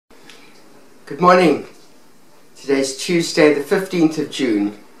Good morning. Today's Tuesday the 15th of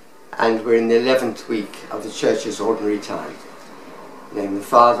June and we're in the 11th week of the Church's Ordinary Time. In the name of the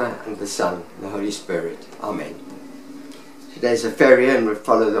Father and the Son and the Holy Spirit. Amen. Today's a Feria and we'll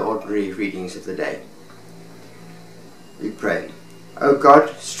follow the ordinary readings of the day. We pray. O God,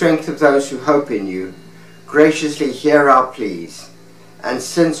 strength of those who hope in you, graciously hear our pleas, and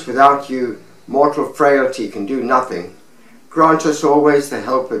since without you mortal frailty can do nothing, grant us always the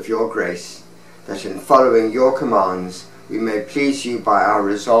help of your grace, that in following your commands we may please you by our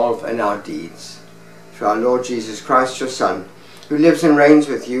resolve and our deeds. Through our Lord Jesus Christ, your Son, who lives and reigns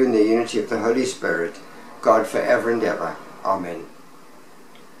with you in the unity of the Holy Spirit, God for ever and ever. Amen.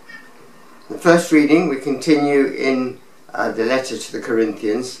 The first reading, we continue in the letter to the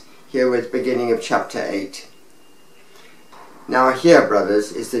Corinthians, here with beginning of chapter 8. Now here,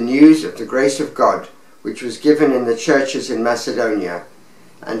 brothers, is the news of the grace of God, which was given in the churches in Macedonia,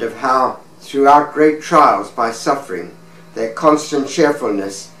 and of how, throughout great trials by suffering, their constant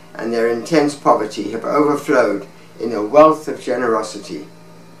cheerfulness and their intense poverty have overflowed in a wealth of generosity.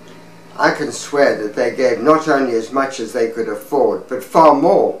 I can swear that they gave not only as much as they could afford, but far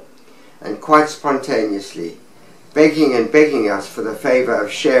more, and quite spontaneously, begging and begging us for the favour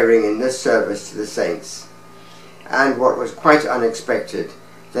of sharing in this service to the saints. And what was quite unexpected,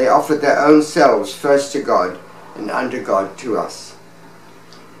 they offered their own selves first to God and under God to us.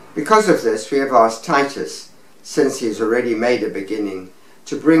 Because of this, we have asked Titus, since he has already made a beginning,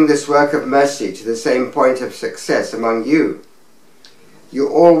 to bring this work of mercy to the same point of success among you. You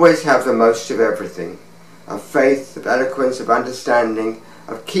always have the most of everything, of faith, of eloquence, of understanding,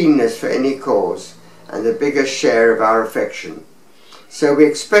 of keenness for any cause, and the biggest share of our affection. So we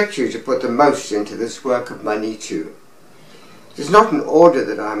expect you to put the most into this work of money too. It is not an order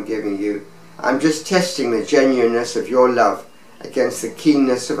that I am giving you. I am just testing the genuineness of your love against the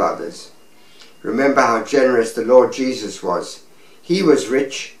keenness of others. Remember how generous the Lord Jesus was. He was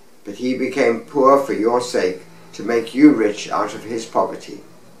rich, but he became poor for your sake, to make you rich out of his poverty.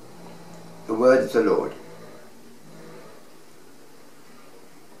 The word of the Lord.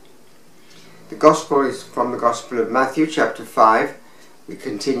 The Gospel is from the Gospel of Matthew chapter 5. We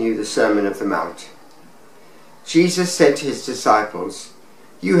continue the Sermon of the Mount. Jesus said to his disciples,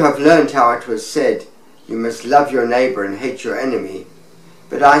 "You have learned how it was said, 'You must love your neighbor and hate your enemy.'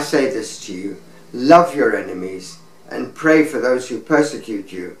 But I say this to you, love your enemies and pray for those who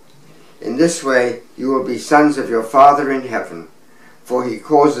persecute you. In this way you will be sons of your Father in heaven, for he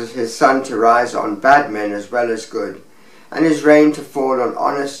causes his sun to rise on bad men as well as good, and his rain to fall on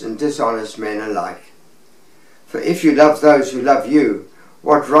honest and dishonest men alike. For if you love those who love you,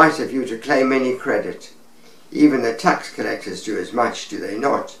 what right have you to claim any credit? Even the tax collectors do as much, do they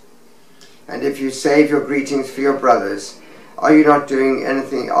not? And if you save your greetings for your brothers, are you doing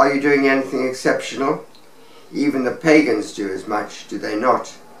anything exceptional? Even the pagans do as much, do they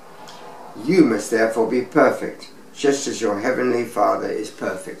not? You must therefore be perfect, just as your heavenly Father is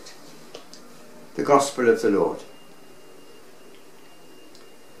perfect." The Gospel of the Lord.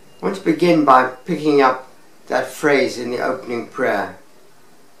 I want to begin by picking up that phrase in the opening prayer.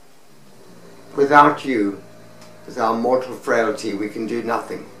 Without you, with our mortal frailty, we can do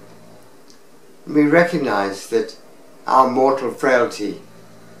nothing. We recognize that our mortal frailty,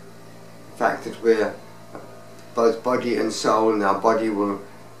 the fact that we're both body and soul, and our body will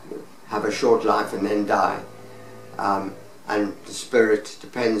have a short life and then die, and the spirit,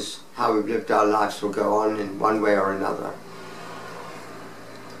 depends how we've lived our lives, will go on in one way or another.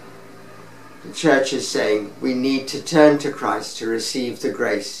 The Church is saying we need to turn to Christ to receive the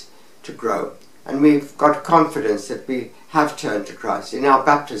grace to grow. And we've got confidence that we have turned to Christ. In our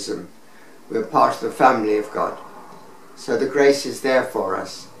baptism, we're part of the family of God. So the grace is there for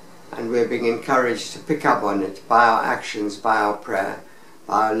us, and we're being encouraged to pick up on it by our actions, by our prayer,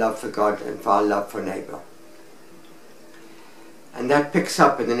 by our love for God and for our love for neighbour. And that picks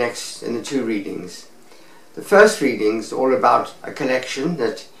up in the two readings. The first reading is all about a collection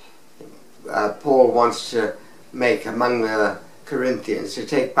that Paul wants to make among the Corinthians to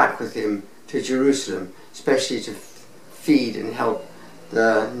take back with him to Jerusalem, especially to feed and help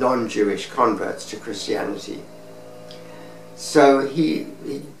the non-Jewish converts to Christianity. So he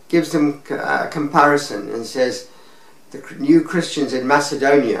gives them a comparison and says the new Christians in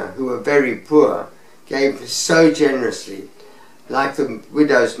Macedonia, who were very poor, gave so generously, like the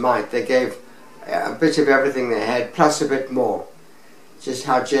widow's mite. They gave a bit of everything they had, plus a bit more, just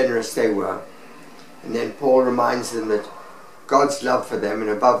how generous they were. And then Paul reminds them that God's love for them, and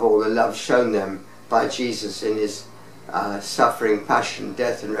above all the love shown them by Jesus in his suffering, passion,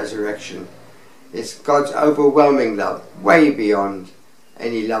 death and resurrection, is God's overwhelming love, way beyond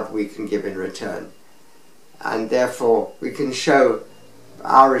any love we can give in return. And therefore we can show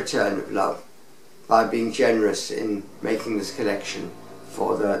our return of love by being generous in making this collection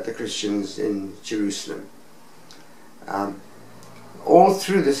for the Christians in Jerusalem. All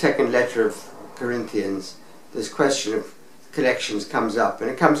through the second letter of Corinthians, this question of collections comes up, and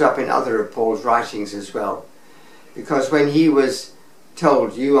it comes up in other of Paul's writings as well. Because when he was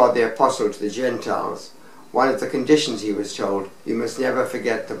told, you are the apostle to the Gentiles, one of the conditions he was told, you must never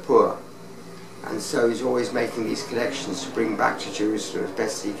forget the poor. And so he's always making these collections to bring back to Jerusalem as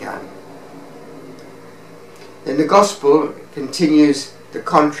best he can. Then the Gospel continues the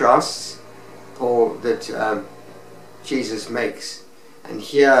contrasts that Jesus makes. And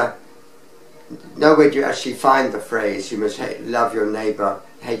here, nowhere do you actually find the phrase, you must love your neighbour,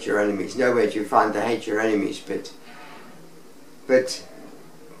 hate your enemies. Nowhere do you find the hate your enemies bit. But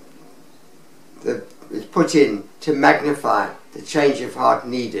it's put in to magnify the change of heart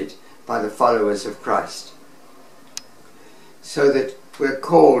needed by the followers of Christ. So that we're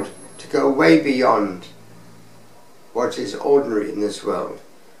called to go way beyond what is ordinary in this world.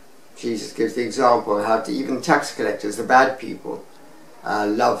 Jesus gives the example of how even tax collectors, the bad people,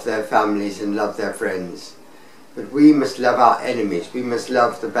 love their families and love their friends. But we must love our enemies. We must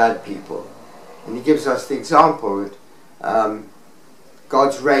love the bad people. And he gives us the example that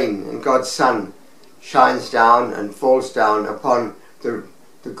God's rain and God's sun shines down and falls down upon the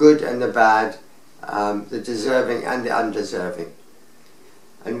good and the bad, the deserving and the undeserving.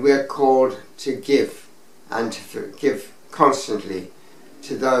 And we're called to give, and to forgive constantly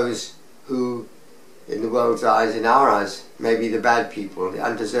to those who, in the world's eyes, in our eyes, may be the bad people, the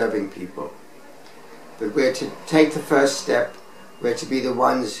undeserving people. But we're to take the first step. We're to be the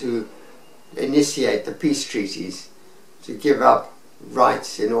ones who initiate the peace treaties, to give up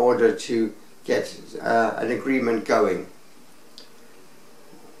rights in order to get an agreement going.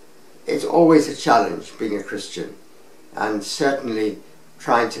 It's always a challenge being a Christian, and certainly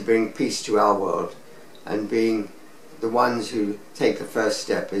trying to bring peace to our world, and being the ones who take the first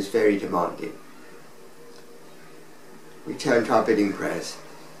step is very demanding. We turn to our bidding prayers.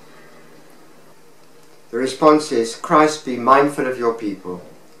 The response is, Christ, be mindful of your people.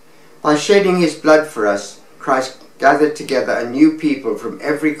 By shedding his blood for us, Christ gathered together a new people from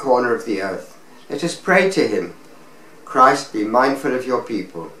every corner of the earth. Let us pray to him. Christ, be mindful of your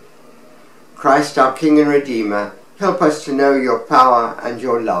people. Christ, our King and Redeemer, help us to know your power and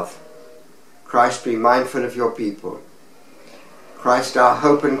your love. Christ, be mindful of your people. Christ, our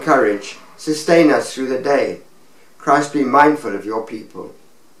hope and courage, sustain us through the day. Christ, be mindful of your people.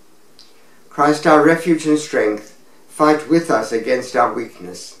 Christ, our refuge and strength, fight with us against our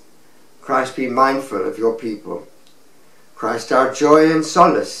weakness. Christ, be mindful of your people. Christ, our joy and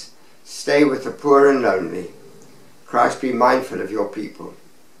solace, stay with the poor and lonely. Christ, be mindful of your people.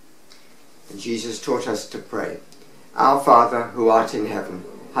 And Jesus taught us to pray. Our Father, who art in heaven,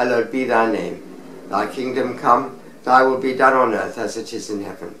 hallowed be thy name. Thy kingdom come, thy will be done on earth as it is in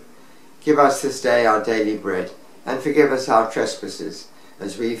heaven. Give us this day our daily bread, and forgive us our trespasses,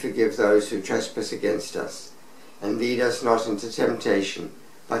 as we forgive those who trespass against us. And lead us not into temptation,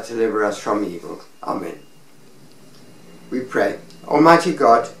 but deliver us from evil. Amen. We pray. Almighty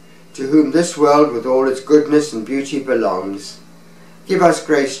God, to whom this world with all its goodness and beauty belongs, give us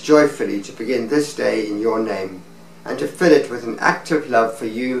grace joyfully to begin this day in your name, and to fill it with an active love for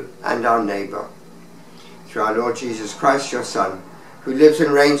you and our neighbour. Through our Lord Jesus Christ, your Son, who lives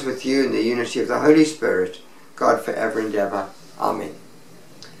and reigns with you in the unity of the Holy Spirit, God for ever and ever. Amen.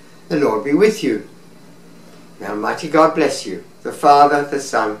 The Lord be with you. May Almighty God bless you, the Father, the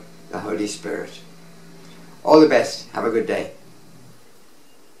Son, the Holy Spirit. All the best. Have a good day.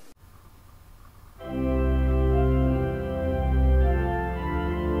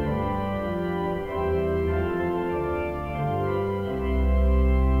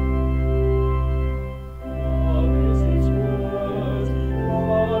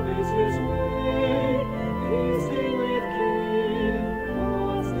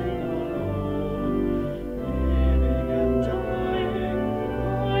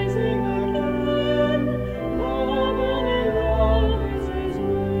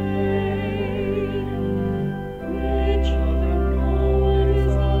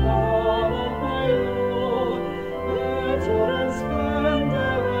 Transform